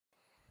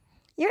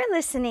You're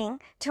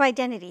listening to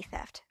Identity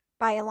Theft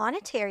by Alana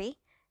Terry,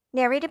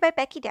 narrated by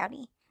Becky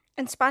Downey,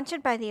 and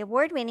sponsored by the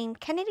award-winning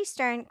Kennedy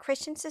Stern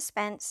Christian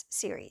Suspense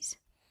series.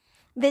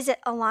 Visit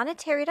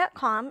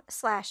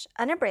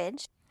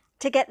alanaterry.com/unabridged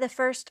to get the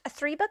first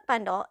 3-book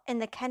bundle in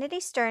the Kennedy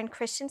Stern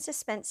Christian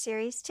Suspense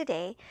series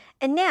today.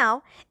 And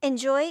now,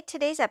 enjoy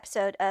today's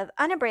episode of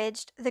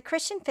Unabridged, the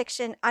Christian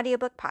Fiction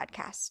Audiobook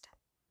Podcast.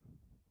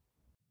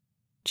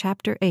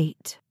 Chapter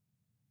 8.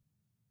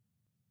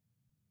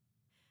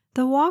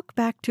 The walk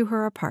back to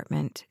her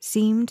apartment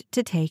seemed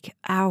to take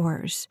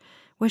hours.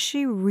 Was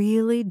she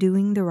really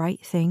doing the right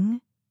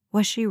thing?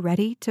 Was she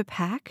ready to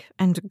pack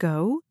and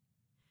go?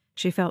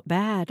 She felt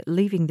bad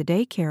leaving the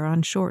daycare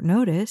on short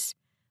notice,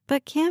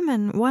 but Kim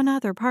and one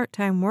other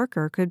part-time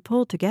worker could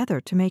pull together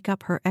to make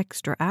up her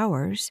extra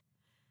hours.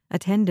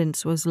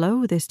 Attendance was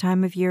low this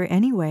time of year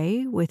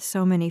anyway, with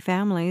so many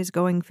families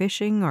going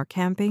fishing or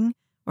camping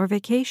or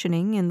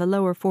vacationing in the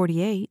lower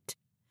 48.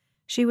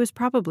 She was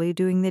probably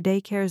doing the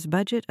daycare's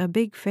budget a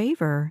big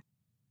favor.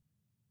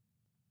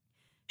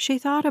 She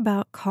thought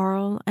about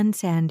Carl and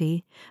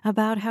Sandy,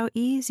 about how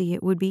easy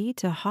it would be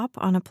to hop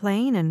on a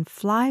plane and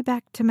fly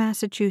back to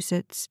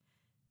Massachusetts.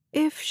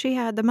 If she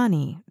had the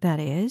money, that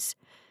is.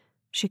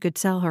 She could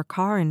sell her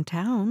car in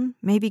town,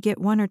 maybe get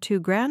 $1 or $2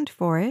 grand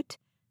for it.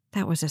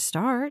 That was a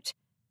start,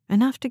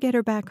 enough to get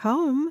her back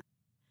home.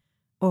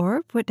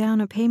 Or put down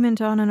a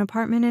payment on an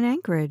apartment in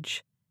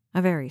Anchorage,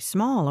 a very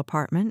small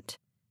apartment.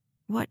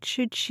 What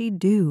should she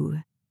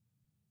do?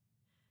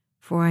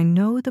 "For I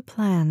know the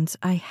plans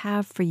I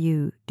have for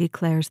you,"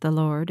 declares the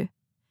Lord.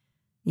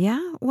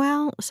 Yeah,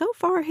 well, so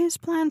far his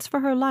plans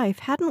for her life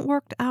hadn't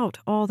worked out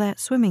all that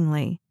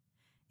swimmingly.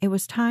 It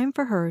was time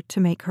for her to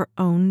make her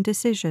own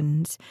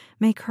decisions,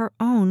 make her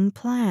own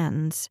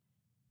plans,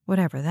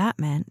 whatever that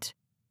meant.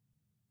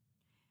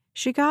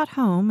 She got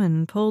home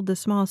and pulled the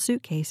small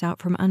suitcase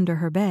out from under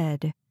her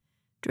bed.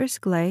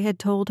 Driscoll had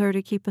told her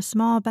to keep a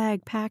small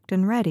bag packed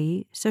and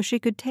ready so she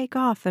could take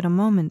off at a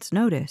moment's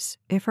notice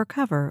if her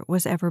cover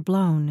was ever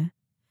blown.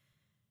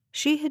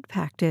 She had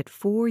packed it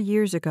 4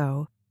 years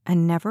ago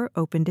and never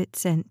opened it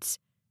since.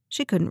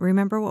 She couldn't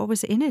remember what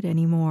was in it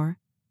anymore.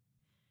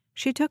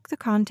 She took the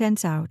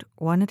contents out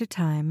one at a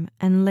time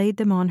and laid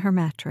them on her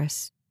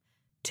mattress.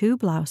 2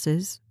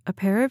 blouses, a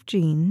pair of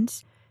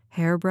jeans,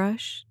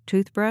 hairbrush,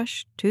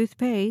 toothbrush,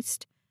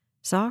 toothpaste,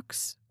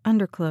 socks,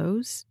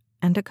 underclothes,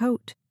 and a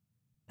coat.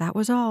 That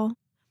was all.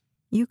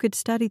 You could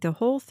study the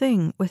whole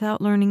thing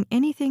without learning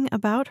anything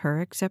about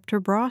her except her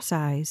bra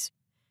size.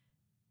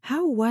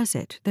 How was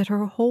it that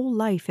her whole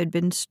life had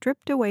been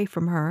stripped away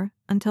from her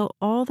until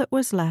all that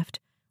was left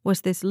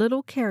was this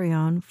little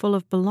carry-on full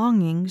of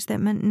belongings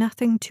that meant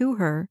nothing to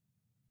her?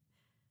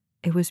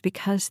 It was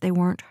because they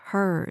weren't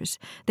hers.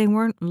 They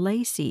weren't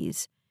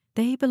Lacey's.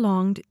 They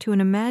belonged to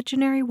an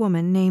imaginary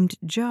woman named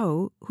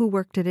Jo who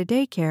worked at a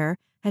daycare,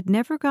 had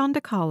never gone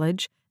to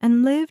college,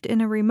 and lived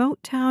in a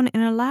remote town in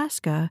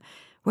Alaska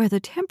where the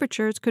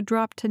temperatures could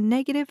drop to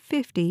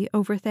 -50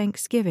 over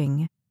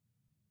Thanksgiving.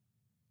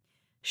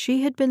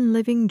 She had been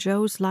living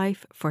Jo's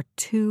life for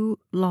too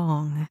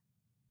long.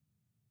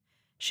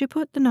 She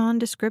put the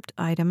nondescript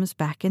items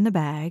back in the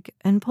bag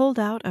and pulled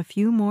out a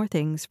few more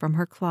things from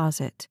her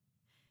closet.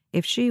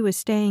 If she was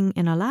staying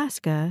in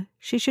Alaska,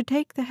 she should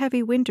take the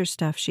heavy winter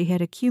stuff she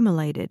had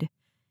accumulated.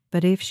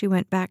 But if she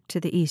went back to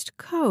the East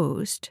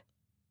Coast...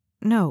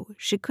 No,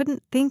 she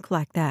couldn't think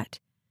like that.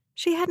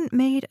 She hadn't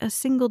made a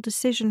single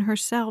decision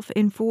herself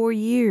in 4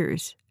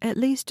 years, at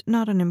least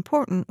not an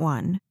important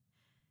one.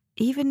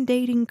 Even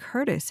dating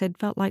Curtis had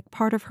felt like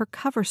part of her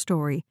cover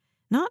story,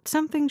 not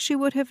something she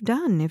would have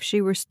done if she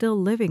were still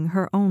living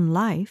her own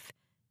life,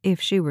 if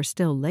she were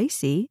still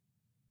Lacey.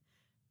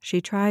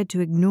 She tried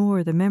to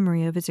ignore the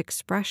memory of his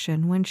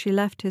expression when she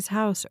left his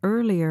house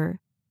earlier.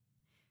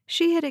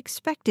 She had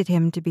expected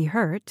him to be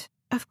hurt.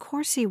 Of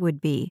course he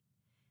would be.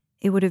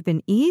 It would have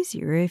been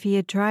easier if he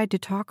had tried to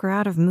talk her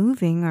out of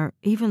moving or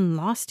even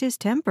lost his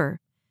temper.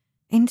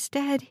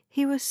 Instead,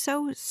 he was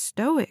so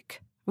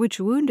stoic, which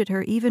wounded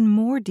her even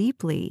more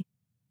deeply.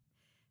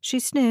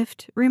 She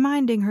sniffed,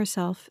 reminding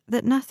herself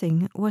that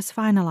nothing was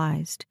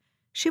finalized.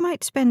 She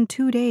might spend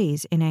 2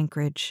 days in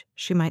Anchorage.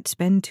 She might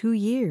spend 2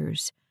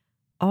 years.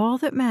 All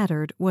that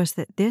mattered was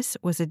that this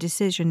was a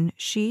decision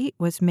she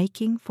was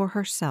making for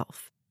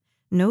herself.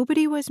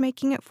 Nobody was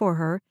making it for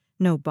her.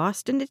 No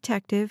Boston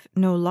detective,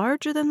 no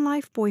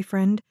larger-than-life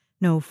boyfriend,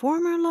 no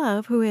former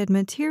love who had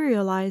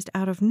materialized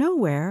out of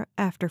nowhere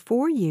after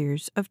 4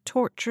 years of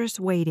torturous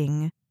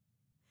waiting.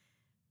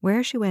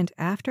 Where she went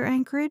after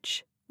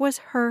Anchorage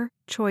was her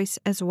choice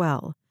as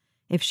well.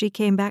 If she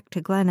came back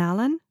to Glen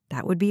Allen,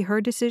 that would be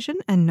her decision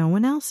and no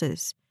one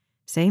else's.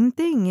 Same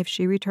thing if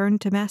she returned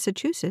to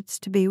Massachusetts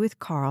to be with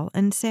Carl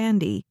and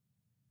Sandy.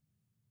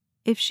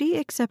 If she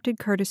accepted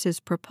Curtis's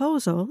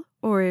proposal,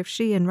 or if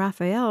she and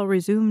Raphael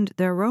resumed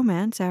their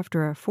romance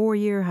after a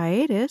 4-year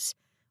hiatus,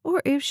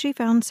 or if she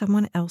found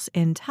someone else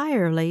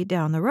entirely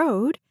down the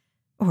road,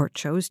 or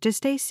chose to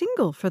stay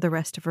single for the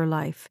rest of her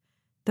life,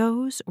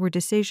 those were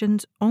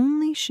decisions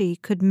only she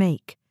could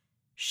make.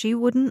 She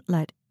wouldn't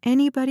let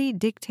anybody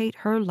dictate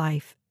her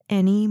life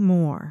any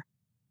more.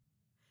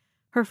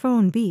 Her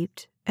phone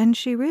beeped, and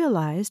she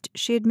realized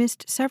she had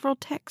missed several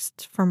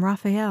texts from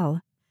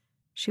Raphael.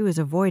 She was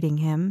avoiding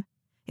him.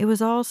 It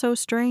was all so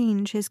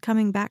strange, his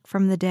coming back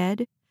from the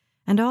dead,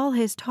 and all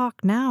his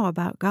talk now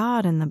about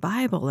God and the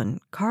Bible and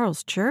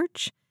Carl's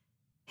church.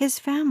 His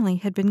family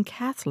had been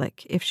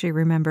Catholic, if she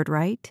remembered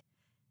right.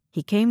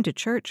 He came to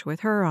church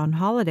with her on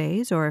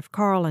holidays, or if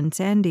Carl and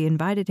Sandy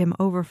invited him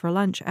over for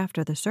lunch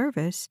after the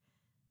service,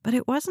 but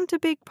it wasn't a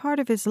big part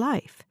of his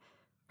life.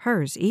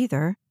 Hers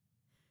either.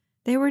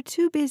 They were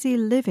too busy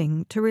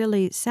living to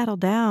really settle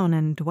down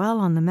and dwell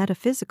on the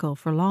metaphysical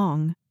for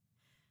long.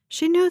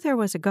 She knew there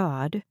was a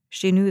God,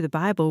 she knew the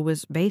Bible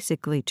was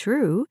basically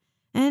true,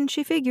 and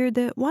she figured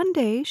that one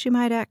day she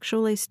might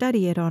actually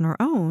study it on her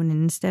own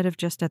instead of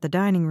just at the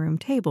dining room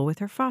table with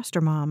her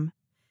foster mom.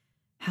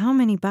 How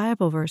many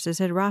Bible verses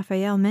had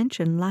Raphael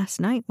mentioned last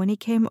night when he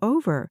came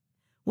over?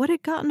 What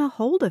had gotten a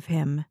hold of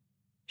him?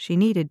 She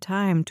needed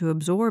time to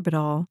absorb it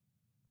all.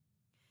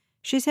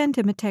 She sent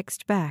him a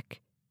text back.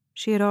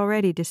 She had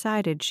already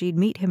decided she'd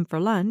meet him for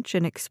lunch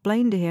and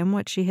explain to him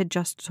what she had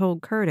just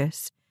told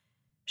Curtis.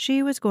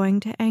 She was going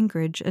to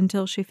Anchorage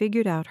until she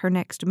figured out her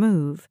next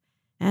move,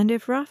 and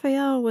if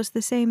Raphael was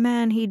the same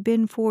man he'd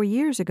been 4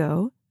 years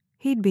ago,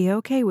 he'd be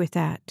okay with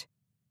that.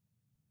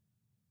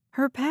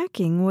 Her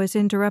packing was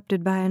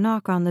interrupted by a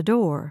knock on the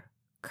door.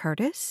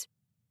 Curtis?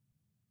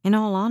 In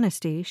all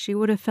honesty, she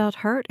would have felt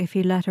hurt if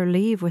he let her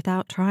leave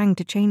without trying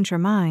to change her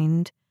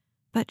mind.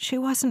 But she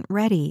wasn't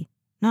ready.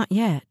 Not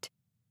yet.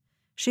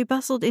 She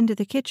bustled into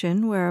the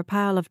kitchen, where a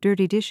pile of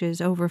dirty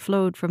dishes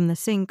overflowed from the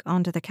sink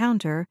onto the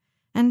counter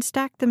and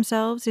stacked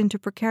themselves into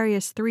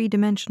precarious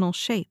 3-dimensional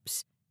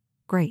shapes.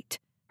 Great.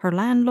 Her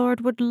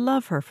landlord would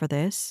love her for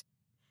this.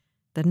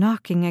 The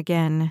knocking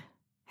again.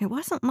 It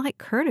wasn't like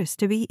Curtis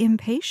to be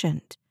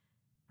impatient.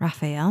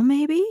 Raphael,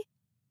 maybe?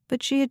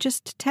 But she had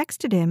just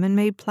texted him and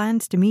made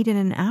plans to meet in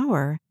an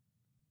hour.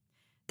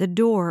 The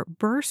door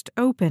burst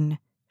open.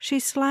 She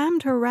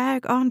slammed her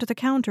rag onto the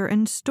counter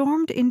and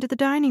stormed into the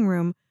dining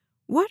room.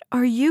 "What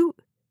are you—"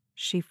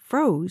 She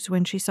froze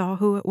when she saw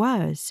who it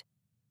was.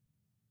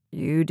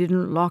 "You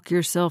didn't lock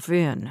yourself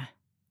in."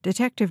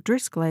 Detective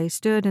Driscoll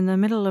stood in the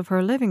middle of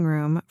her living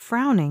room,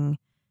 frowning.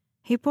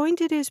 He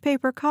pointed his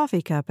paper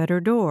coffee cup at her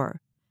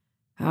door.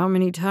 "How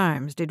many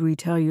times did we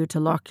tell you to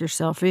lock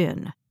yourself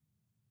in?"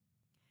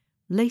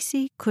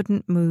 Lacey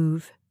couldn't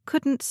move,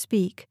 couldn't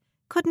speak,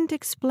 couldn't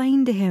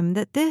explain to him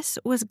that this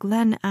was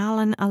Glen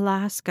Allen,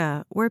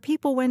 Alaska, where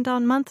people went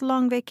on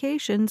month-long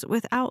vacations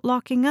without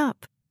locking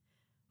up.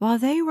 While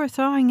they were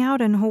thawing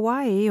out in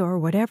Hawaii or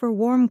whatever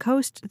warm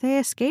coast they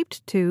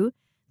escaped to,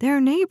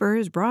 their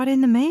neighbors brought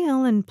in the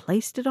mail and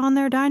placed it on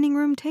their dining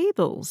room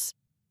tables.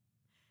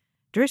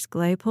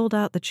 Driscoll pulled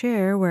out the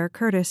chair where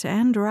Curtis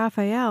and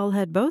Raphael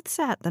had both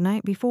sat the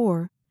night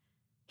before.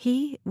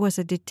 He was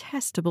a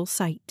detestable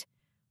sight.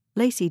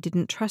 Lacey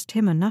didn't trust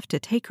him enough to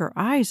take her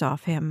eyes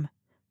off him.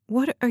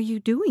 "What are you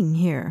doing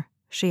here?"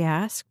 she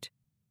asked.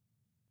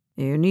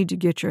 "You need to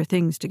get your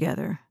things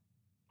together."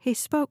 He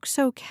spoke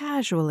so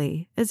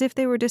casually, as if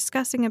they were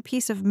discussing a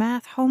piece of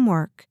math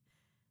homework.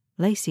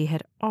 Lacey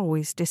had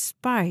always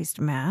despised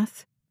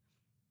math.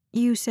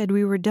 "You said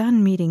we were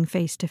done meeting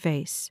face to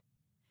face."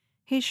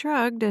 He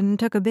shrugged and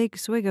took a big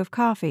swig of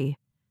coffee.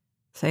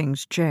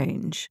 "Things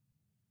change."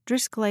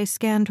 Driscoll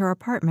scanned her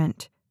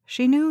apartment.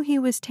 She knew he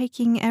was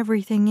taking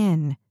everything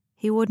in.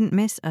 He wouldn't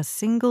miss a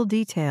single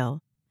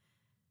detail.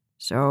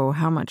 "So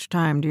how much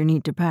time do you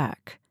need to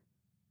pack?"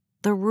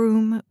 The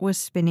room was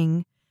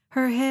spinning.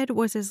 Her head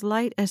was as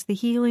light as the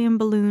helium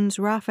balloons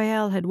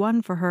Raphael had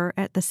won for her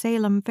at the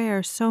Salem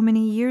Fair so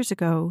many years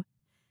ago.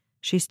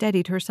 She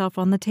steadied herself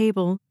on the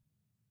table.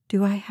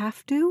 "Do I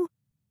have to?"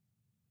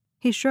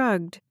 He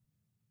shrugged.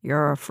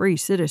 "You're a free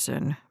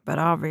citizen, but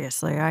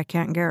obviously I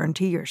can't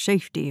guarantee your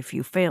safety if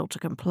you fail to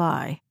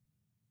comply."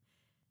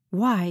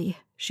 "Why?"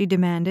 she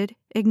demanded,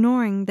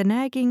 ignoring the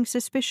nagging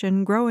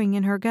suspicion growing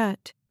in her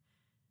gut.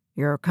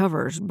 "Your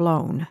cover's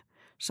blown.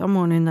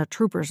 Someone in the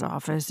trooper's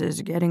office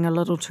is getting a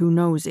little too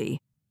nosy."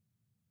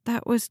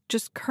 "That was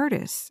just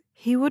Curtis.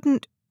 He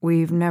wouldn't—"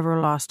 "We've never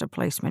lost a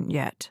placement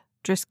yet,"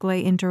 Driscoll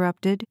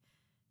interrupted.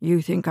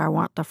 "You think I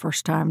want the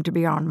first time to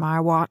be on my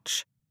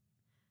watch?"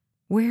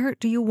 "Where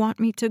do you want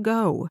me to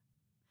go?"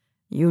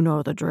 "You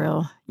know the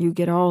drill. You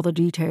get all the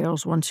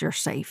details once you're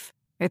safe.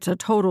 It's a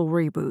total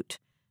reboot.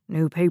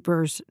 New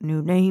papers,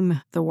 new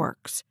name, the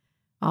works.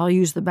 I'll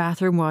use the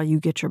bathroom while you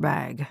get your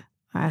bag.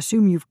 I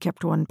assume you've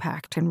kept one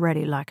packed and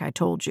ready like I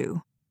told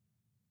you."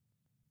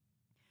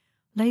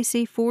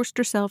 Lacey forced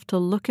herself to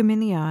look him in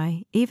the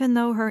eye, even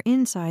though her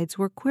insides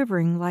were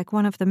quivering like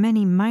one of the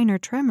many minor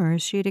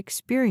tremors she had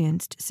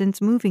experienced since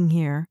moving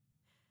here.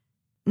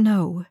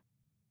 "No."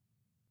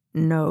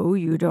 "No,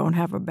 you don't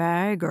have a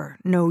bag, or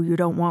no, you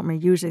don't want me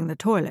using the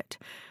toilet.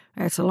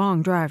 It's a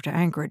long drive to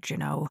Anchorage, you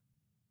know."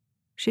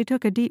 She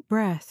took a deep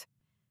breath.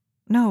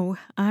 "No,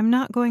 I'm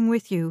not going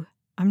with you.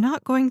 I'm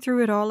not going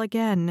through it all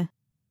again."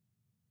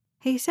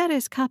 He set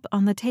his cup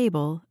on the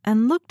table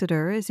and looked at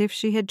her as if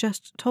she had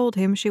just told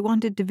him she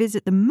wanted to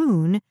visit the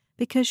moon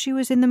because she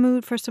was in the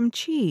mood for some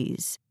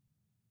cheese.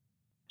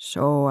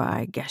 So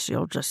I guess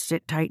you'll just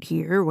sit tight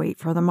here, wait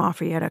for the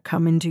Mafia to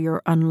come into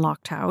your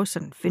unlocked house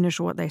and finish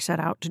what they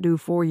set out to do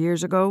 4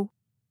 years ago?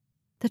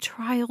 The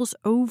trial's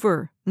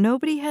over.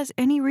 Nobody has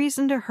any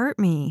reason to hurt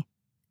me.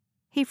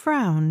 He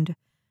frowned.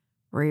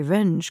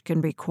 Revenge can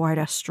be quite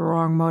a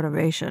strong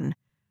motivation.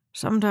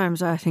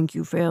 Sometimes I think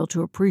you fail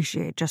to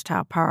appreciate just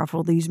how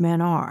powerful these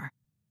men are.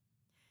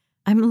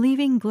 I'm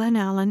leaving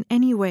Glenallen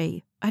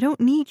anyway. I don't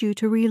need you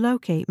to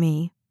relocate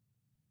me.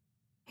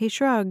 He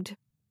shrugged.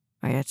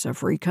 It's a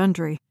free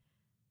country,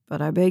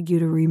 but I beg you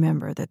to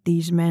remember that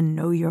these men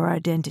know your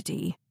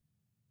identity.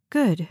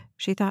 Good,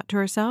 she thought to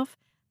herself.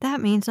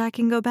 That means I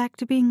can go back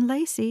to being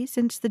Lacey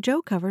since the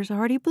Joe cover's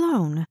already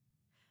blown.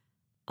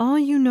 All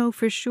you know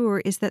for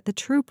sure is that the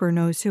trooper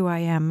knows who I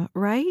am,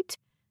 right?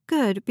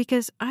 Good,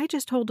 because I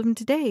just told him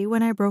today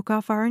when I broke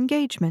off our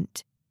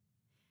engagement.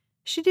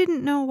 She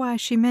didn't know why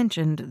she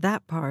mentioned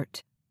that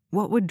part.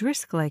 What would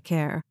Driscoll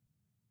care?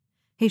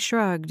 He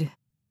shrugged.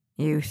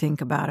 You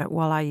think about it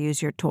while I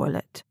use your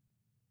toilet.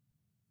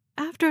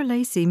 After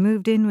Lacey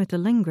moved in with the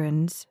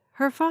Lingrens,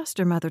 her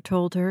foster mother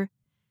told her,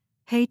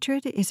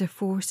 hatred is a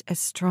force as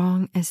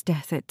strong as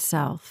death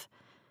itself.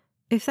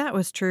 If that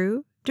was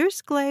true,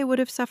 Driscoll would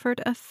have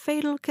suffered a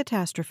fatal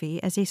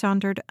catastrophe as he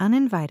sauntered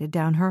uninvited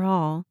down her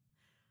hall.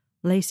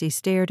 Lacey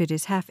stared at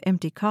his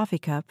half-empty coffee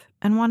cup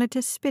and wanted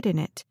to spit in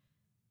it.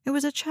 It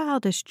was a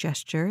childish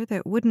gesture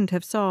that wouldn't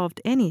have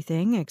solved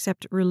anything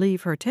except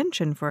relieve her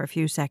tension for a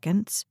few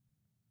seconds.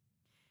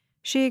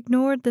 She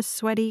ignored the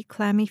sweaty,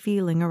 clammy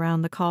feeling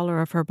around the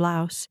collar of her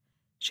blouse.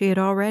 She had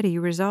already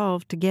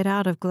resolved to get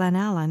out of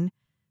Glenallen,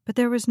 but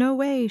there was no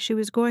way she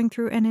was going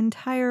through an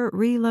entire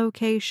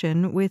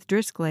relocation with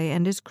Driscoll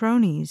and his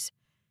cronies.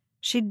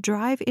 She'd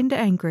drive into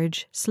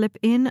Anchorage, slip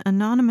in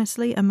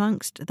anonymously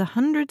amongst the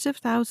hundreds of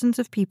thousands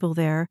of people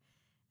there,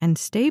 and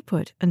stay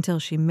put until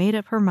she made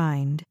up her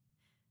mind.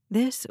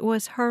 This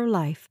was her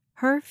life,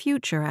 her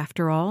future,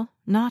 after all,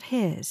 not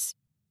his.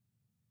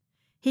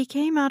 He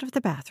came out of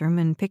the bathroom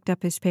and picked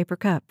up his paper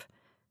cup.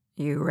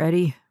 You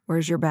ready?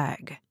 Where's your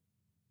bag?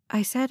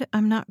 I said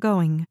I'm not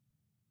going.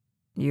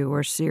 You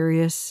were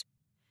serious?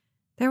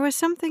 There was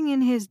something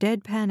in his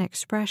deadpan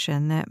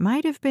expression that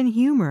might have been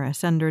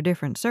humorous under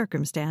different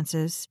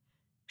circumstances.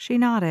 She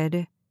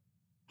nodded.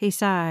 He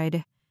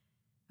sighed.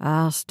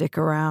 I'll stick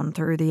around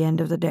through the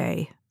end of the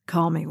day.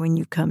 Call me when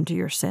you come to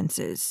your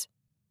senses.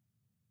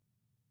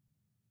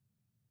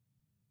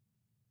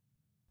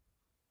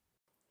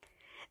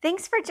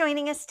 Thanks for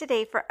joining us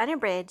today for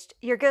Unabridged,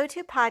 your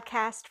go-to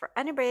podcast for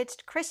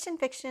unabridged Christian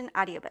fiction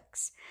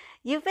audiobooks.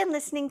 You've been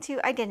listening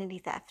to Identity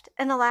Theft,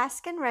 an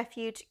Alaskan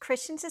refuge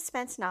Christian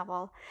suspense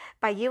novel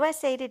by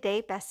USA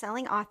Today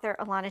bestselling author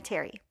Alana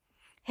Terry.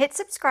 Hit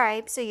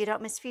subscribe so you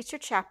don't miss future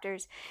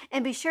chapters,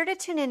 and be sure to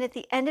tune in at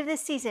the end of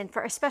this season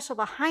for a special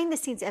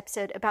behind-the-scenes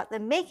episode about the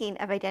making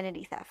of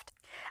Identity Theft.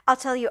 I'll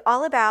tell you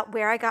all about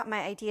where I got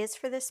my ideas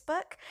for this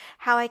book,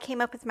 how I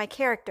came up with my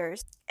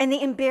characters, and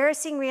the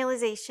embarrassing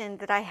realization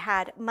that I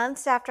had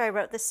months after I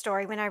wrote this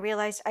story when I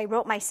realized I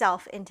wrote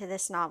myself into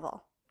this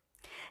novel.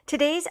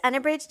 Today's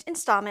unabridged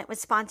installment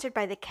was sponsored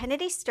by the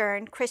Kennedy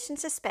Stern Christian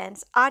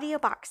Suspense audio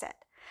box set.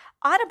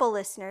 Audible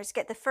listeners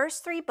get the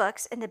first 3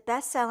 books in the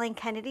best-selling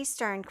Kennedy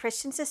Stern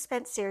Christian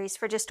Suspense series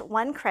for just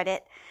 1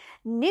 credit.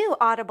 New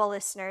Audible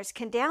listeners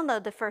can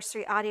download the first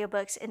 3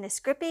 audiobooks in this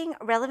gripping,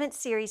 relevant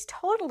series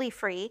totally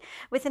free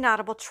with an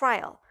Audible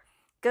trial.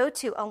 Go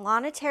to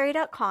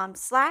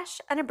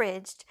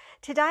alanaterry.com/unabridged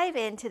to dive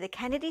into the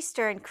Kennedy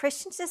Stern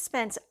Christian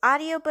Suspense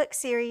audiobook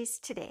series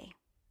today.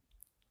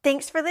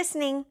 Thanks for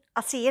listening.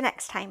 I'll see you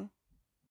next time.